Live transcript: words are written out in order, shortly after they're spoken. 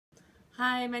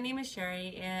Hi, my name is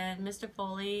Sherry, and Mr.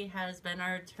 Foley has been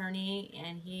our attorney,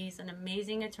 and he's an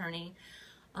amazing attorney.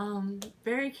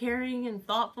 Very caring and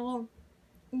thoughtful.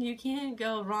 You can't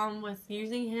go wrong with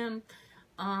using him.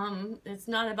 It's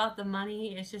not about the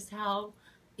money, it's just how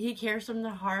he cares from the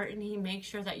heart, and he makes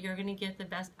sure that you're going to get the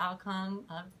best outcome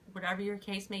of whatever your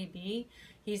case may be.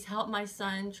 He's helped my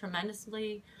son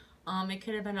tremendously. It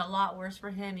could have been a lot worse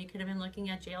for him. He could have been looking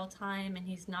at jail time, and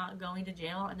he's not going to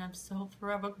jail, and I'm so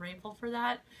forever grateful for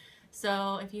that.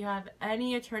 So if you have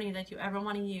any attorney that you ever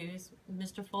want to use,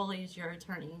 Mr. Foley is your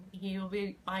attorney. He will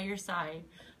be by your side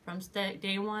from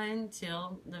day one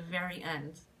till the very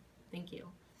end. Thank you.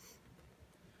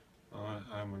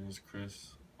 Hi, my name is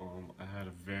Chris. I had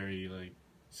a very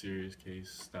serious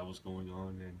case that was going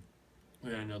on, and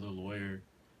we had another lawyer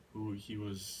who he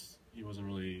wasn't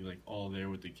really all there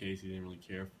with the case. He didn't really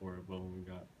care for it. But when we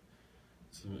got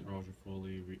to Roger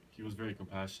Foley, he was very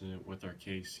compassionate with our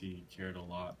case. He cared a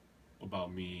lot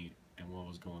about me and what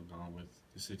was going on with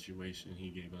the situation. He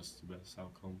gave us the best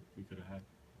outcome we could have had.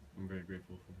 I'm very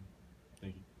grateful for